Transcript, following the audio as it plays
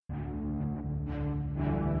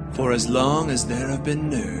For as long as there have been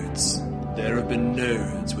nerds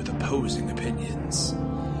with opposing opinions.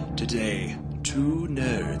 Today, two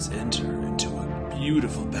nerds enter into a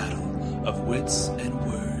beautiful battle of wits and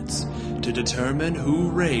words to determine who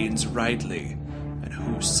reigns rightly and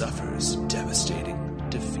who suffers devastating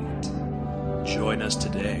defeat. Join us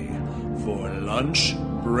today for Lunch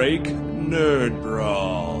Break Nerd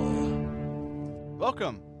Brawl.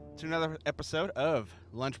 Welcome to another episode of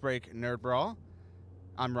Lunch Break Nerd Brawl.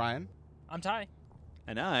 I'm Ryan. I'm Ty.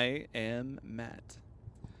 And I am Matt.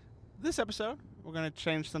 This episode, we're going to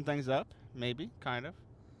change some things up. Maybe, kind of.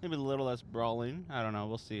 Maybe a little less brawling. I don't know.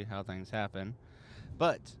 We'll see how things happen.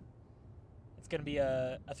 But It's going to be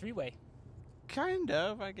a three-way. kind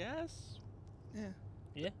of, I guess.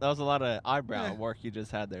 Yeah. That was a lot of eyebrow work you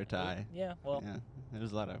just had there, Ty. Yeah, well, Yeah. There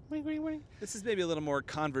was a lot of wing, wing, wing. This is maybe a little more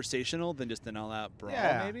conversational than just an all-out brawl,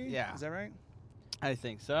 Yeah, maybe? yeah. Is that right? I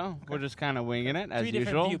think so. We're just kind of winging it, as three different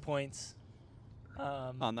usual. viewpoints.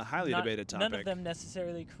 On the highly debated topic. None of them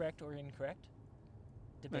necessarily correct or incorrect,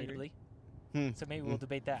 debatably. Hmm. So maybe we'll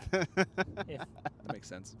debate that. If That makes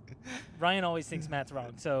sense. Ryan always thinks Matt's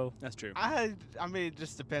wrong, so That's true. I mean, it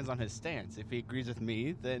just depends on his stance. If he agrees with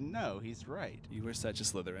me, then no, he's right. You were such a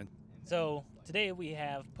Slytherin. today we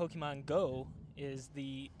have Pokemon Go is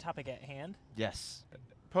the topic at hand. Yes.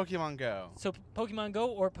 Pokemon Go. So Pokemon Go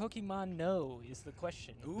or Pokemon No is the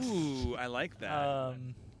question. Ooh, I like that.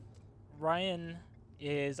 Ryan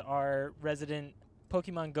is our resident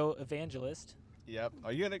Pokemon Go evangelist. Yep.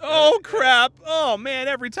 Are you gonna? Oh, crap. Oh, man,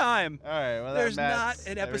 every time. All right. Well, There's that not Matt's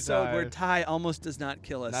an every episode where time. Ty almost does not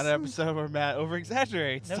kill us. Not an episode where Matt over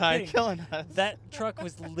exaggerates. No Ty kidding. killing us. That truck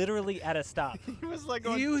was literally at a stop. he was like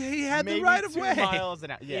going He had the maybe right of 2 way. miles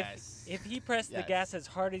an hour. Yes. If he pressed the Yes. gas as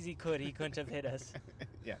hard as he could, he couldn't have hit us.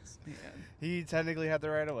 Yes. Man. He technically had the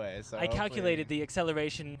right of way. So I calculated the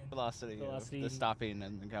acceleration, velocity, velocity, of the stopping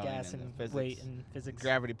and the going gas, and and the physics. weight and physics.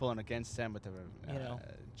 Gravity pulling against him with the You know,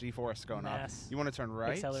 G-force going up. mass, You want to turn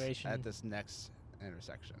right acceleration. at this next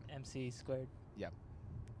intersection. MC squared. You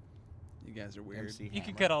guys are weird. MC You hammer.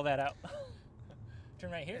 can cut all that out.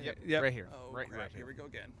 Turn right here. Yep. Right here. Oh, right crap. here. Here we go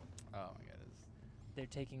again. Oh my goodness. They're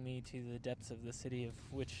taking me to the depths of the city of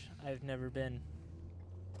which I've never been.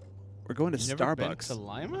 We're going to You've never been Starbucks. to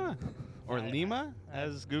Lima? Or I- Lima, I-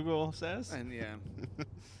 as Google says? And yeah.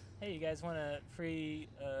 Hey, you guys want a free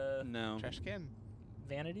No. Trash can.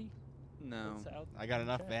 vanity? No. That's out. I got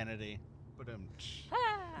enough Okay. vanity.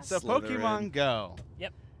 Ah! So Slytherin. Pokemon Go.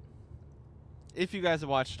 Yep. If you guys have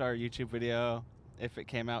watched our YouTube video, if it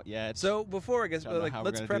came out yet. So before I guess, Don't know like, how we're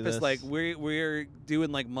let's gonna do preface this. like we're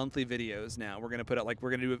doing like monthly videos now. We're gonna put out like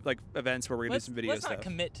we're gonna do like events where we're gonna Let's, do some video let's stuff. not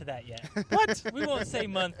commit to that yet. What? We won't say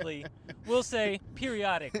monthly. We'll say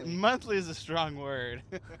periodically. Monthly is a strong word.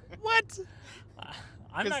 What?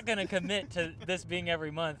 I'm not going to commit to this being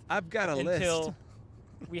every month I've got a until list.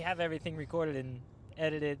 we have everything recorded and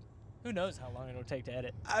edited. Who knows how long it'll take to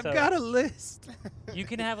edit. I've So got a list. You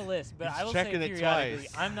can have a list, but He's I will say checking it periodically.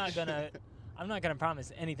 twice. I'm not gonna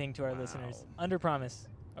promise anything to our listeners. Wow. Under promise,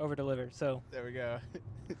 over deliver. So There we go.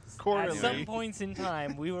 at Quarterly. some points in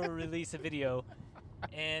time, we will release a video,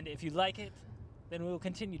 and if you like it, then we will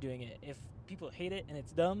continue doing it. If people hate it and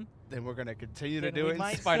it's dumb, Then we're going to continue to then do we it in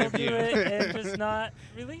might spite still of do you. it and just not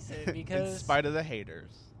release it because in spite of the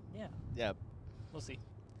haters. yeah, Yep. we'll see.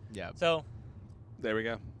 Yep. So There we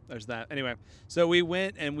go. There's that. Anyway, so we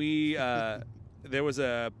went and we there was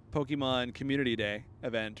a Pokemon Community Day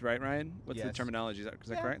event, right, Ryan? What's the Yes. terminology? Is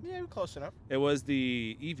that correct? Yeah, close enough. It was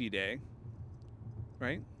the Eevee Day,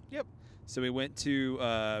 right? Yep. So we went to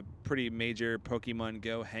a pretty major Pokemon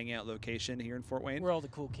Go hangout location here in Fort Wayne. where all the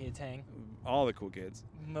cool kids hang, All the cool kids.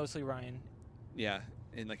 mostly Ryan. Yeah,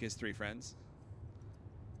 and like his 3 friends.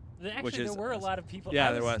 Actually, is there were a awesome. lot of people. Yeah,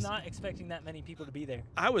 I there was. not expecting that many people to be there.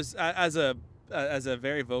 I was as a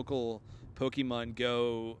very vocal Pokemon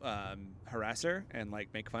Go harasser and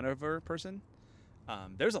like make fun of her person.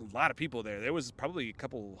 There's a lot of people there. There was probably a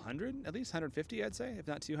couple hundred, at least 150, I'd say, if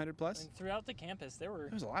not 200 plus. And throughout the campus, there were There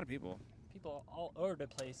was a lot of people. people all over the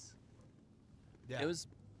place. Yeah. It was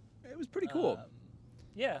pretty cool.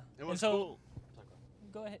 Yeah. It was and so, cool.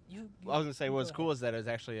 Go ahead. You I was going to say you what's go cool ahead. is that it was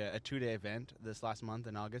actually a 2-day event this last month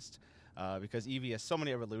in August because Eevee has so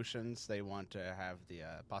many evolutions. They want to have the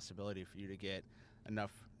possibility for you to get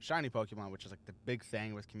enough shiny Pokemon, which is like the big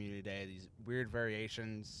thing with Community Day. These weird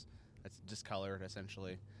variations that's discolored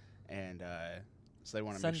essentially. And so they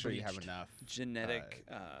want to make sure you have Sun-bleached. enough. Genetic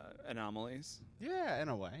anomalies. Yeah, in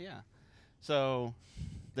a way, yeah. So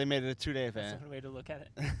they made it a 2-day That's event. one way to look at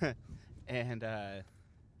it. And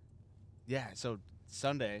yeah, so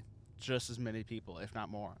Sunday, just as many people, if not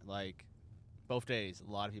more. Like both days,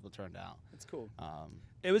 a lot of people turned out. That's cool. Um,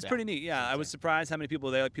 It was Yeah, pretty neat. Yeah, it's I was insane. surprised how many people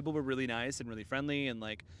there. Like people were really nice and really friendly and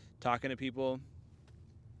like talking to people.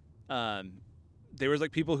 There was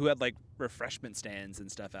like people who had like refreshment stands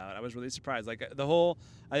and stuff out. I was really surprised. Like the whole,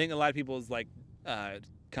 I think a lot of people's like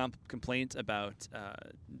complaint about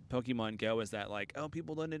Pokemon Go is that like, oh,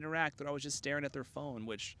 people don't interact. They're always just staring at their phone.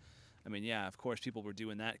 Which, I mean, yeah, of course people were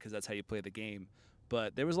doing that because that's how you play the game.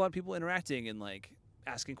 But there was a lot of people interacting and like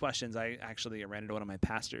asking questions. I actually ran into one of my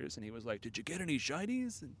pastors and he was like, "Did you get any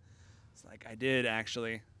shinies?" And it's like, I did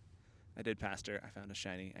actually. I did, Pastor. I found a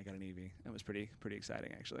shiny. I got an Eevee. It was pretty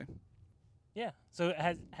exciting actually. Yeah. So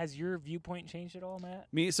has your viewpoint changed at all, Matt?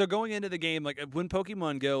 So going into the game, like when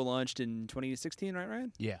Pokemon Go launched in 2016, right,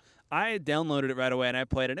 Ryan? Yeah. I downloaded it right away and I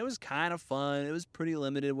played it. And it was kind of fun. It was pretty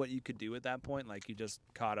limited what you could do at that point. Like you just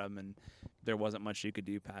caught them and there wasn't much you could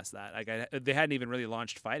do past that. Like they hadn't even really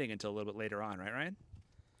launched fighting until a little bit later on, right, Ryan?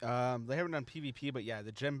 They haven't done PvP, but yeah,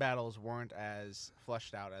 the gym battles weren't as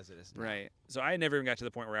fleshed out as it is now. Right. So I never even got to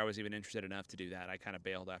the point where I was even interested enough to do that. I kind of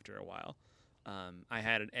bailed after a while. I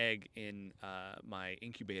had an egg in my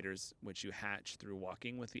incubators, which you hatch through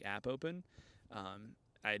walking with the app open.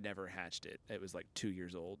 I had never hatched it. It was like 2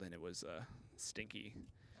 years old, and it was a stinky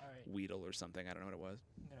All right. Weedle or something. I don't know what it was.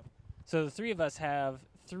 So the three of us have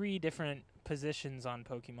 3 different positions on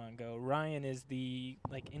Pokemon Go. Ryan is the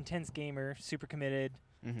like intense gamer, super committed,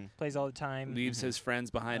 Mm-hmm. plays all the time, Leaves his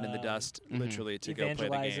friends behind in the dust, Mhm. literally, to go play the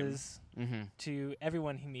game. evangelizes Mm-hmm. to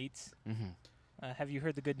everyone he meets. Mm-hmm. Have you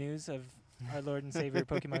heard the good news of our Lord and Savior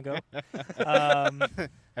Pokemon Go? Um, I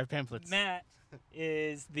have pamphlets. Matt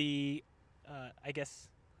is the, I guess,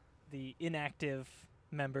 the inactive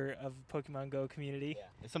member of Pokemon Go community.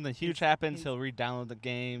 If something huge happens, he'll re-download the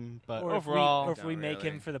game. But Or overall, if we Don't make really.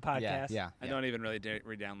 him for the podcast. yeah. I don't even really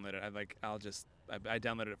re-download it. I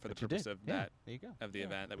downloaded it for the But you purpose did. of Yeah, that there you go. of the Yeah.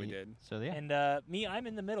 event that we did. So yeah. And me, I'm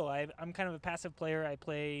in the middle. I'm kind of a passive player. I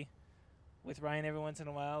play with Ryan every once in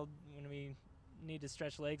a while when we need to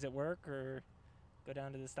stretch legs at work or go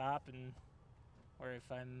down to the stop, or if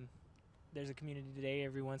there's a community day,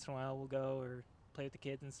 every once in a while we'll go or play with the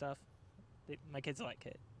kids and stuff. My kids like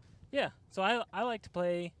it. Yeah, so I like to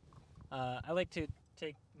play. I like to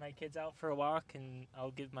take my kids out for a walk, and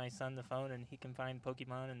I'll give my son the phone, and he can find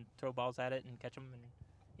Pokemon and throw balls at it and catch them. And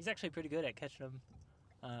he's actually pretty good at catching them.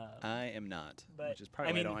 I am not, but, which is probably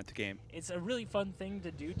I why I mean, don't like the game. It's a really fun thing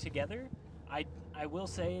to do together. I will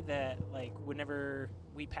say that like whenever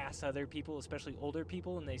we pass other people, especially older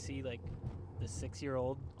people, and they see like the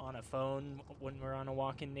 6-year-old on a phone when we're on a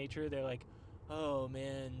walk in nature, they're like, "Oh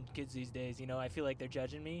man, kids these days," I feel like they're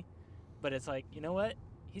judging me. But it's like, you know what?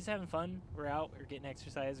 He's having fun. We're out. We're getting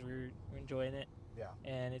exercise. We're enjoying it. Yeah.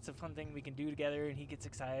 And it's a fun thing we can do together. And he gets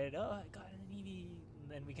excited. Oh, I got an Eevee.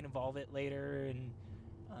 And then we can evolve it later. And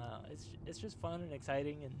it's just fun and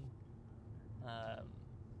exciting. And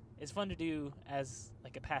it's fun to do as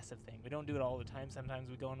like a passive thing. We don't do it all the time. Sometimes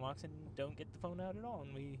we go on walks and don't get the phone out at all.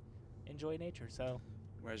 And we enjoy nature. So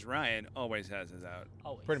Whereas Ryan always has his out.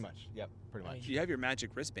 always. Pretty much. Yep. Pretty I much. mean, You have your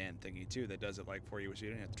magic wristband thingy too that does it like for you, so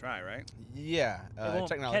you don't have to try, right? Yeah. It won't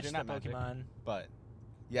Technology, catch not the magic, Pokemon. but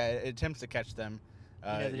yeah, it attempts to catch them. You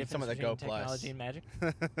know the difference some of the between Go Plus. technology and magic?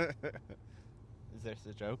 Is there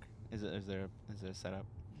a joke? Is there a setup?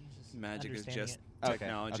 Just Magic is understanding just it.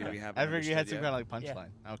 technology we haven't I figured you had some understood kind of Yeah. like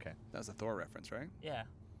punchline. Okay. That was a Thor reference, right? Yeah.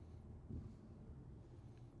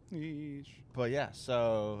 But yeah,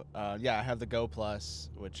 so I have the Go Plus,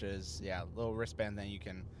 which is a little wristband thing you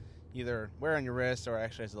can either wear on your wrist or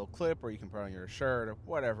actually has a little clip, or you can put on your shirt or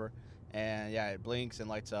whatever. And yeah, it blinks and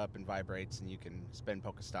lights up and vibrates, and you can spin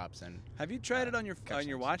Pokestops. And Have you tried it on your catch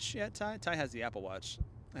things. watch yet, Ty? Ty has the Apple Watch.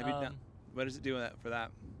 Have you done? What does it do for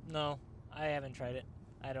that? No, I haven't tried it.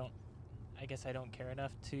 I guess I don't care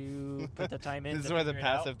enough to put the time in. this is to where the figure it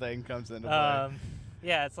out. passive thing comes into play.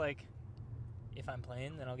 Yeah, it's like if I'm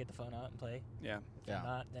playing, then I'll get the phone out and play. Yeah. If I'm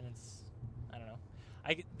not, then I don't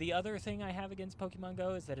know. The other thing I have against Pokemon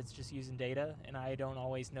Go is that it's just using data, and I don't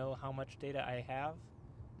always know how much data I have.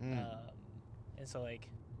 And so like,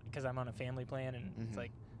 because I'm on a family plan, and it's Mhm.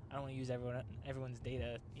 like I don't want to use everyone's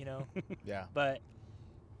data, Yeah. But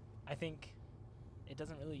I think it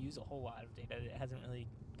doesn't really use a whole lot of data. It hasn't really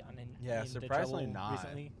gotten into surprisingly trouble not.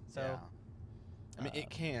 recently. So yeah. I mean, it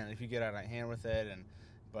can if you get out of hand with it,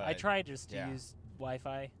 but I try just to yeah. use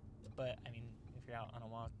Wi-Fi, but I mean, if you're out on a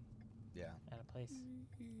walk yeah, at a place,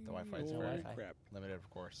 the Wi-Fi is No very Wi-Fi. crap. limited, of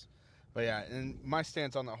course. But yeah, and my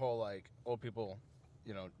stance on the whole like old people,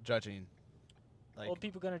 judging, like old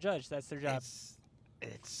people gonna judge. That's their job.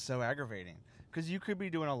 it's so aggravating because you could be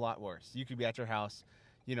doing a lot worse. You could be at your house,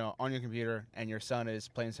 on your computer and your son is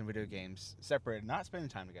playing some video games, separated, not spending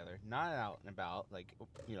time together, not out and about, like,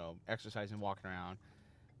 exercising, walking around,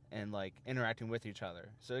 and like interacting with each other.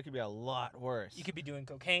 So it could be a lot worse. You could be doing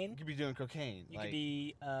cocaine. You could be doing cocaine. You like, could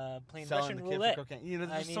be playing selling Russian the kid roulette. for cocaine.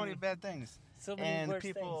 There's so many bad things. So many And worse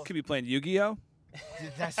people- Could be playing Yu-Gi-Oh.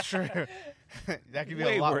 That's true. That could be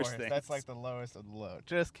Way a lot worse worse. things. That's like the lowest of the low.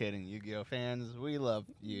 Just kidding, Yu-Gi-Oh fans. We love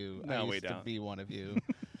you. No, I we used don't. to be one of you.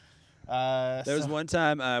 There was So- one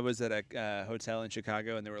time I was at a hotel in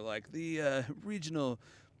Chicago, and they were like, the regional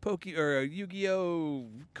Yu-Gi-Oh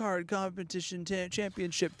card competition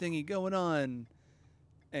championship thingy going on.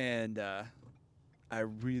 And I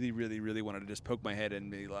really, really, really wanted to just poke my head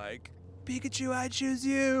and be like, Pikachu, I choose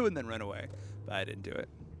you, and then run away. But I didn't do it.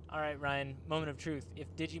 All right, Ryan, moment of truth.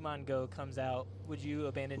 If Digimon Go comes out, would you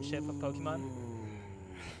abandon ship of Pokemon?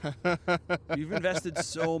 You've invested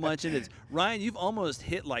so much in it. Ryan, you've almost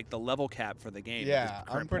hit like the level cap for the game. at Yeah, this I'm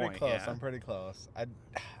current pretty point. close. Yeah. I'm pretty close.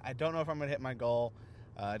 I don't know if I'm gonna hit my goal,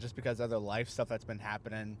 just because other life stuff that's been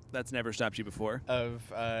happening. That's never stopped you before.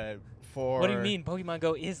 For What do you mean? Pokemon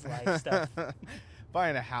Go is life stuff.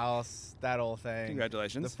 Buying a house, that whole thing.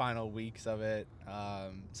 Congratulations. The final weeks of it.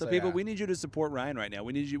 So people, yeah. we need you to support Ryan right now.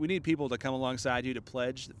 We need people to come alongside you to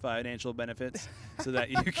pledge financial benefits so that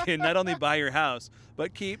you can not only buy your house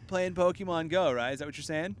but keep playing Pokemon Go. Right? Is that what you're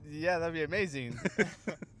saying? Yeah, that'd be amazing.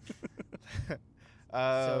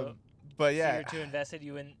 So- But So yeah, you're too invested.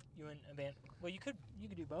 You wouldn't abandon. Well, you could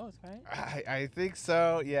do both, right? I think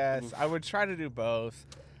so. Yes, I would try to do both.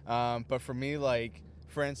 But for me, like,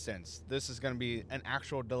 for instance, this is going to be an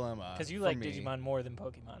actual dilemma. Because you for like me. Digimon more than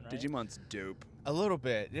Pokemon, right? Digimon's dope. A little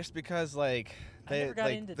bit, just because like I never got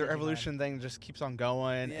like into their Digimon. evolution thing just keeps on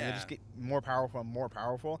going, and they Yeah. just get more powerful and more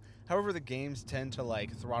powerful. However, the games tend to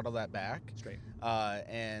like throttle that back, Straight.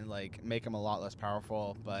 and like make them a lot less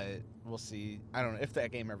powerful. But we'll see. I don't know if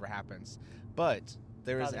that game ever happens. But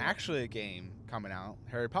there is Probably not. actually a game coming out,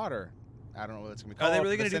 Harry Potter. I don't know what it's gonna be Are called. they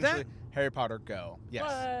really but gonna do that? essentially Harry Potter Go. Yes.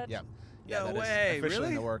 What? Yep. Yeah, No that is way, officially in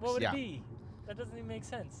really? the works. What would yeah. it be? That doesn't even make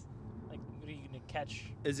sense. Like, what are you gonna catch?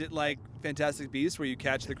 Is it like Fantastic Beasts where you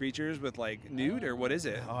catch the creatures with like nude, or what is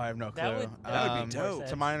it? Oh, I have no clue. That would That would be make more dope.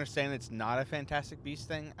 To my understanding, it's not a Fantastic Beast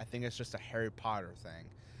thing. I think it's just a Harry Potter thing.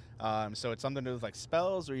 So it's something to do with like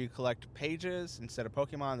spells, where you collect pages instead of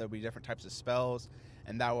Pokemon. There'll be different types of spells,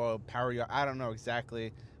 and that will power you. I don't know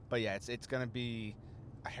exactly, but yeah, it's gonna be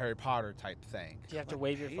a Harry Potter type thing. Do you have to Like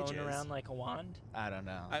wave your phone pages. around like a wand? I don't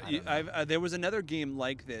know. I don't know. There was another game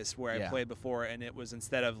like this where I Yeah. played before, and it was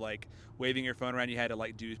instead of like waving your phone around, you had to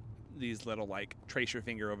like do these little like trace your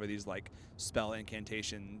finger over these like spell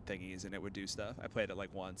incantation thingies, and it would do stuff. I played it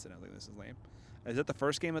like once, and I was like, this is lame. Is that the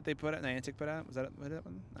first game that they put out? Niantic put out? Was that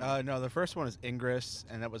one? No, the first one is Ingress,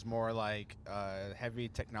 and that was more like heavy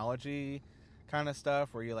technology kind of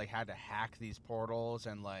stuff, where you like had to hack these portals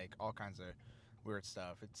and like all kinds of weird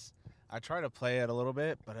stuff. I try to play it a little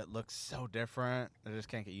bit, but it looks so different. I just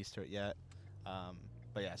can't get used to it yet.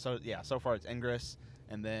 But so far it's Ingress,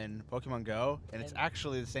 and then Pokemon Go, and it's And-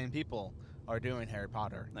 actually the same people are doing Harry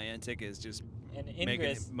Potter. Niantic is just And making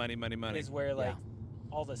Ingress money. is where Yeah. like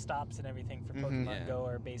all the stops and everything for Mhm. Pokemon Yeah. Go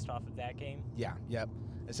are based off of that game. Yeah, yep.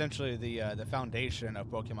 Essentially, the foundation of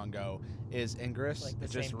Pokemon Go is Ingress. Like the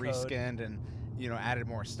It's just same code. reskinned and added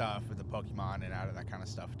more stuff with the Pokemon and added that kind of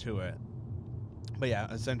stuff to it. But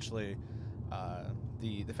yeah, essentially,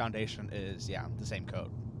 the foundation is the same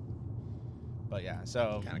code. But yeah,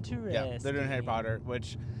 so yeah, they're doing Harry Interesting. Potter,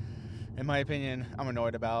 which, in my opinion, I'm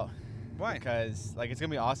annoyed about. Why? Because like it's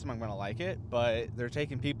gonna be awesome, I'm gonna like it, but they're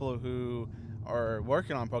taking people who are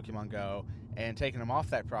working on Pokemon Go and taking them off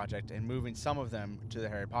that project and moving some of them to the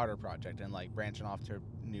Harry Potter project and like branching off to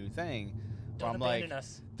a new thing. Don't I'm abandon like,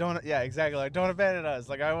 us. don't exactly, like don't abandon us.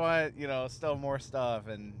 Like I want still more stuff,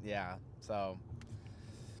 and so.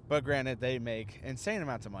 But granted, they make insane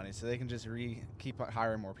amounts of money, so they can just keep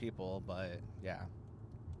hiring more people. But yeah,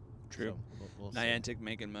 True. So we'll see. Niantic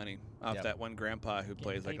making money off Yep. that one grandpa who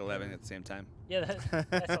plays like paid 11 for- at the same time. Yeah,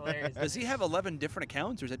 that's hilarious. Does he have 11 different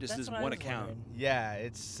accounts, or is that just That's his what I one was account? wondering. Yeah,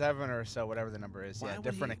 it's 7 or so, whatever the number is. Why Yeah, would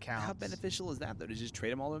different he- accounts. How beneficial is that, though? Does he just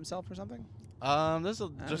trade them all to himself or something? There's I just a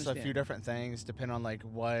few understand. different things depending on like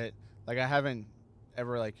what. Like I haven't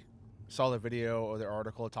ever like saw the video or the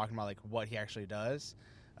article talking about like what he actually does.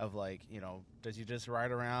 Of like does he just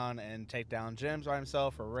ride around and take down gyms by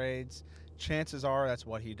himself or raids? Chances are that's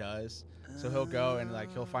what he does. So he'll go and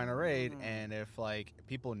like he'll find a raid, Oh. and if like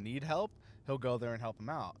people need help, he'll go there and help them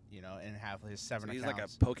out. And have his 7 So he's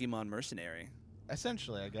accounts. like a Pokemon mercenary.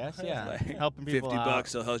 Essentially, I guess. It's Yeah, like helping people out.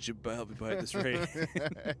 $50 will help you buy this raid.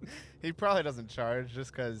 He probably doesn't charge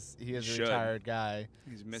just because he is a Should. retired guy.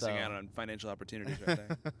 He's missing So- out on financial opportunities right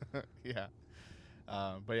there. Yeah.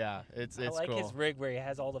 But yeah, it's I like cool. his rig where he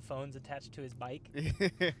has all the phones attached to his bike.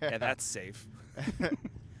 Yeah, that's safe.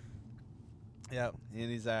 Yeah, and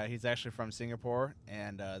he's actually from Singapore,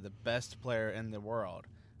 and the best player in the world,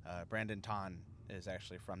 Brandon Tan, is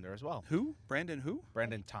actually from there as well. Who? Brandon who?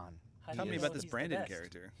 Brandon Tan. How do Tell you me know about this he's the Brandon best?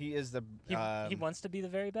 character. He is the He wants to be the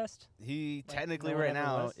very best. he like, technically no one right ever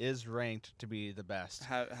now was? is ranked to be the best.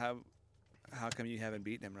 How come you haven't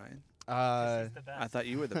beaten him, Ryan? 'Cause he's the best. I thought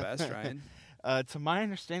you were the best, Ryan. To my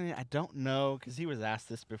understanding, I don't know because he was asked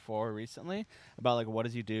this before recently about like what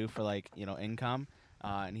does he do for like income,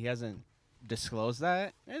 and he hasn't disclosed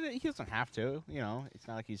that. And he doesn't have to. It's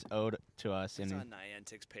not like he's owed to us It's and on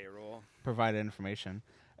Niantic's payroll. provided information.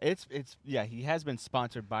 It's yeah. He has been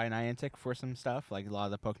sponsored by Niantic for some stuff, like a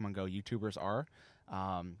lot of the Pokemon Go YouTubers are.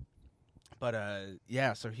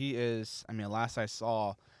 Yeah. So he is. I mean, last I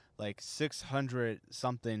saw, like 600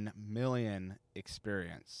 something million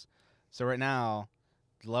experience. So right now,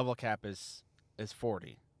 the level cap is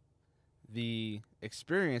 40. The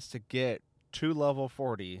experience to get to level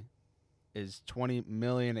 40 is 20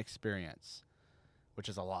 million experience, which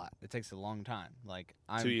is a lot. It takes a long time. Like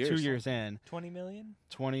I'm 2 years. 2 years in, 20 million?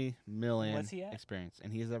 20 million What's he at? experience,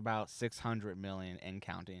 and he's about 600 million and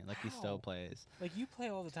counting. Like he still Wow. plays. Like you play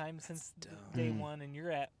all the time since dumb. day Mhm. one, and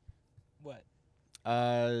you're at what?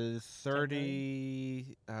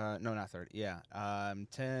 30. No, not 30. Yeah.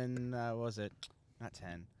 10. What was it? Not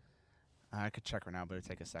 10. I could check right now, but it'd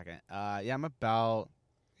take a second. Yeah, I'm about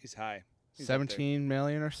He's high. He's up there. 17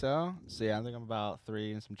 million or so. So yeah, I think I'm about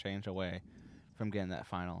 3 and some change away from getting that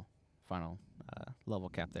final level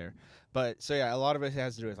cap there. But so yeah, a lot of it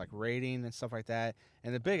has to do with like rating and stuff like that.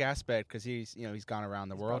 And the big aspect, because he's gone around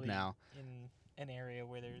the He's world probably now. in an area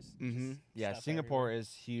where there's Mm-hmm. just Yeah, stuff Singapore everywhere.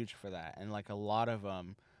 is huge for that, and like a lot of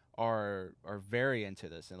them are very into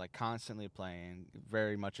this and like constantly playing,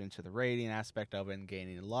 very much into the rating aspect of it and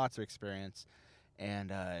gaining lots of experience.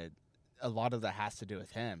 And a lot of that has to do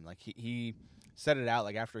with him. Like he set it out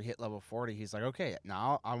like after he hit level 40, he's like, okay,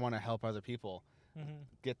 now I want to help other people Mhm.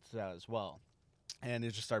 get to that as well. And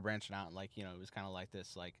it just started branching out, and like it was kind of like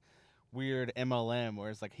this like weird MLM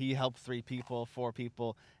where it's like he helped 3 people, 4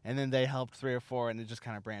 people, and then they helped 3 or 4, and it just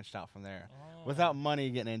kind of branched out from there without money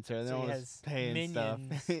getting into it. So No he one was has paying stuff.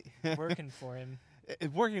 working for him.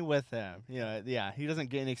 Working with them, yeah, he doesn't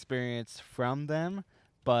get any experience from them,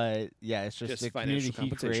 but yeah, it's just Just the financial community he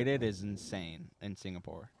competition. created is insane in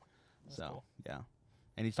Singapore. That's So cool. yeah,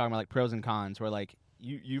 and he's talking about like pros and cons where like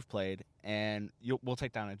you've played and we'll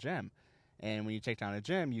take down a gym, and when you take down a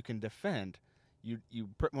gym, you can defend. You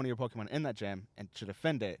put one of your Pokemon in that gym and to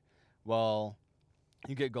defend it. Well,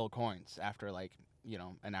 you get gold coins after like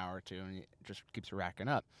an hour or 2, and it just keeps racking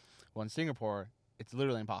up. Well, in Singapore, it's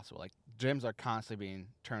literally impossible. Like gyms are constantly being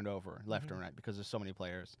turned over left Mhm. and right because there's so many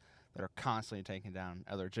players that are constantly taking down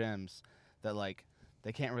other gyms that like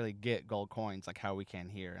they can't really get gold coins like how we can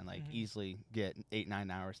here and like Mhm. easily get 8, 9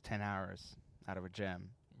 hours, 10 hours out of a gym.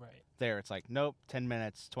 Right. There, it's like nope, 10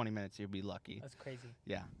 minutes, 20 minutes, you'll be lucky. That's crazy.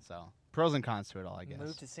 Yeah, so pros and cons to it all, I guess.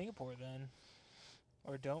 Move to Singapore then,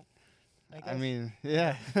 or don't. I guess. I mean,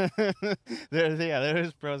 yeah, there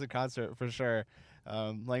is pros and cons to it for sure.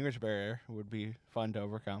 Language barrier would be fun to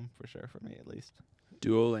overcome for sure, for me at least.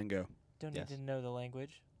 Duolingo. don't yes. need to know the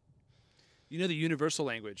language. You know the universal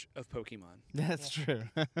language of Pokemon. That's true.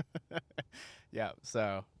 Yeah.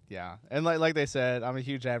 So yeah, and like they said, I'm a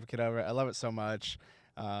huge advocate of it. I love it so much.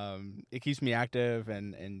 It keeps me active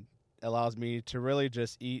and allows me to really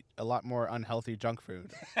just eat a lot more unhealthy junk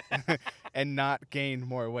food and not gain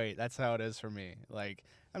more weight. That's how it is for me. Like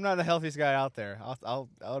I'm not the healthiest guy out there. I'll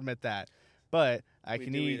admit that, but I we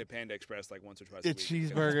can do eat a Panda Express like once or twice a a week. because of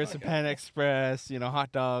this cheeseburgers, a podcast. Panda Express,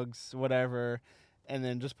 hot dogs, whatever, and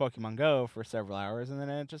then just Pokemon Go for several hours, and then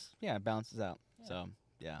it just balances out. Yeah. So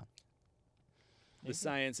yeah. The Maybe.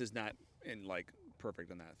 science is not in like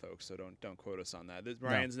perfect on that, folks. So don't quote us on that.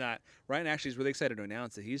 Ryan's not. Ryan actually is really excited to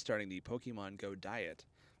announce that he's starting the Pokemon Go diet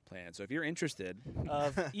plan. So if you're interested,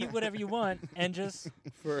 Of eat whatever you want and just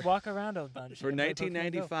for walk around a bunch. for and play Pokemon Go.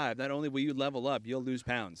 1995, not only will you level up, you'll lose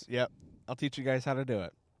pounds. Yep. I'll teach you guys how to do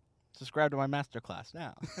it. Subscribe to my masterclass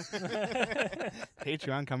now.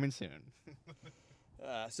 Patreon coming soon.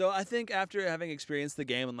 So I think after having experienced the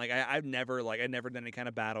game and like I've never done any kind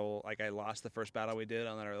of battle. Like I lost the first battle we did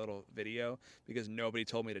on our little video because nobody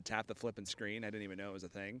told me to tap the flipping screen. I didn't even know it was a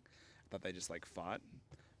thing. I thought they just like fought,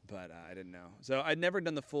 but I didn't know. So I'd never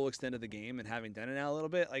done the full extent of the game, and having done it now a little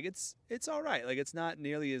bit, like it's all right. Like it's not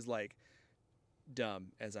nearly as like dumb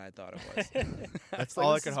as I thought it was. That's Like,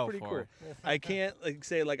 all I this could is hope pretty for. cool. I can't like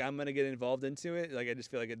say like I'm gonna get involved into it. Like I just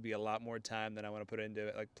feel like it'd be a lot more time than I want to put into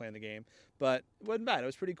it, like playing the game. But it wasn't bad. It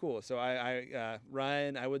was pretty cool. So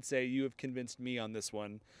Ryan, I would say you have convinced me on this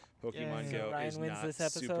one. Pokemon Yay. Go So Ryan is wins not this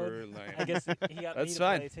episode? super. I guess he got me That's to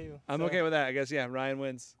fine. play too. I'm so. okay with that. I guess Ryan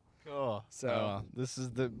wins. Cool. So- this is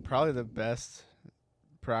probably the best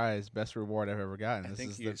prize, best reward I've ever gotten. I This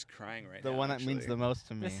think is he's crying right the now. one that means actually. the most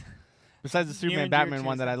to me. This- Besides the You Superman and your Batman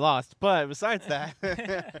one that I choosing. lost, but besides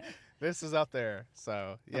that, this is up there. So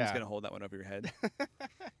I'm yeah. just gonna hold that one over your head.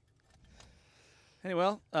 Anyway,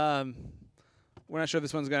 well, we're not sure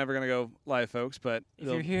this one's ever gonna go live, folks. But If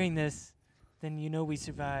you're hearing this, then you know we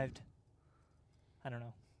survived. I don't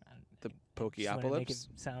know. the Just wanna make it Pokey-apocalypse.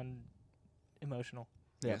 sound emotional.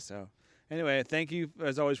 Yeah. Yeah. So, anyway, thank you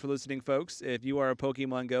as always for listening, folks. If you are a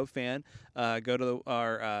Pokemon Go fan, go to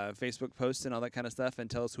our Facebook posts and all that kind of stuff, and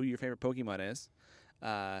tell us who your favorite Pokemon is.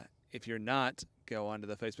 If you're not, go onto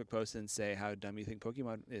the Facebook post and say how dumb you think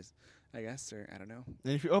Pokemon is. I guess, or I don't know.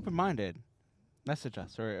 And if you're open-minded, message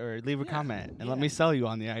us or leave a Yeah, comment and let yeah. me sell you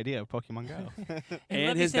on the idea of Pokemon Go. And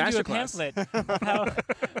let me his send you a masterclass. pamphlet of how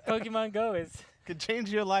Pokemon Go Could change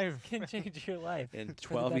your life. can change your life. In for the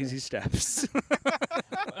 12 better. easy steps.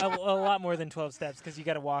 a lot more than 12 steps because you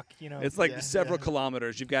got to walk. It's like Yeah, several yeah.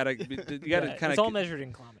 kilometers. You've got to yeah, kind it's all of. measured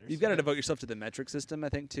in kilometers. You've got to devote yourself to the metric system, I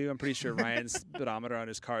think, too. I'm pretty sure Ryan's speedometer on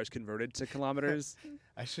his car is converted to kilometers.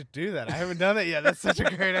 I should do that. I haven't done it yet. That's such a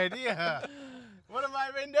great idea. What have I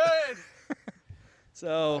been doing?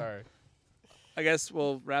 So Sorry. I guess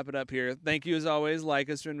we'll wrap it up here. Thank you as always. Like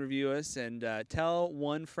us and review us, and tell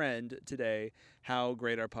one friend today how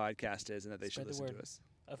great our podcast is and that they Spread should the listen to word. us.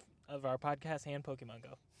 of our podcast and Pokemon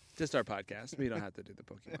Go. Just our podcast. We don't have to do the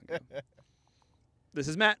Pokemon Go. This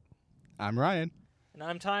is Matt. I'm Ryan. And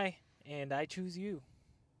I'm Ty, and I choose you.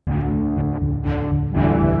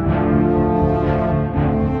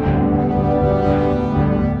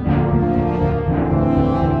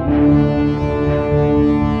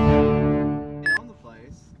 On the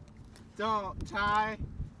place. Don't, Ty.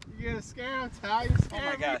 You're gonna scare him, Ty. You're scaring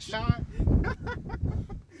me, gosh. Ty.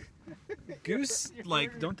 Goose,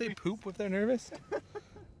 like, don't they poop if they're nervous? I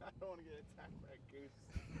don't want to get attacked by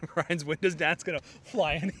a goose. Ryan's windows dad's gonna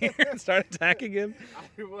fly in here and start attacking him.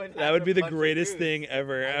 I would That have would to be the punch a greatest goose. thing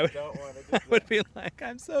ever. I I would, don't want to I do would that. be like,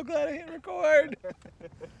 I'm so glad I hit record.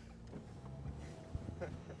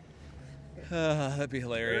 That'd be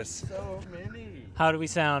hilarious. There's so many. How do we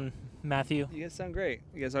sound, Matthew? You guys sound great.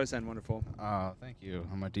 You guys always sound wonderful. Oh, thank you.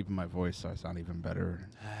 I'm gonna deepen my voice so I sound even better.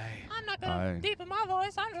 Hi. I'm not gonna deepen my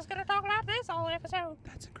voice. I'm just gonna talk like this all episode.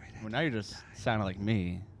 That's a great idea. Well, now you're just sounding like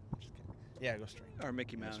me. Yeah, go straight. Or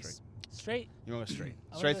Mickey Go Mouse. straight. Straight, You want to go straight?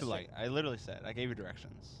 I wanna Straight go through the straight. light. I literally said. I gave you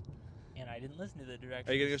directions. and I didn't listen to the directions.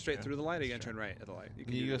 Are you gonna go straight Yeah. through the light or are you gonna Straight. turn right at the light? You,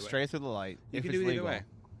 do go either way. straight through the light. You if can it's do either legal. way.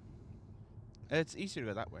 It's easier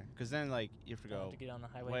to go that way because then like you have to I'll go have to get on the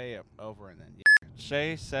highway. way up over and then.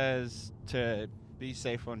 Shay says to be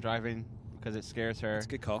safe when driving because it scares her. That's a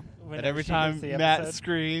good call. And Whenever every she time gets the Matt episode.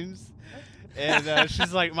 screams, and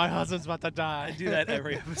she's like, "My husband's about to die." I do that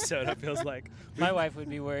every episode. It feels like. My wife would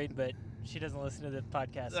be worried, but she doesn't listen to the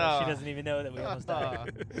podcast, so Oh. she doesn't even know that we almost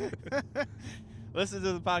died. Listen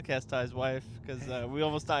to the podcast, Ty's wife, because we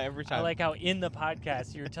almost die every time. I like how in the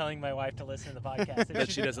podcast you're telling my wife to listen to the podcast. and that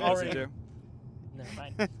she she's doesn't already, listen to. Never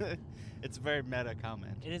mind. It's a very meta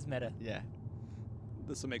comment. It is meta. Yeah.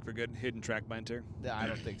 This will make for good hidden track banter. Yeah, I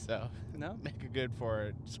don't think so. No? Make it good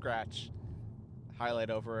for scratch, highlight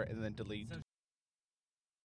over, and then delete. So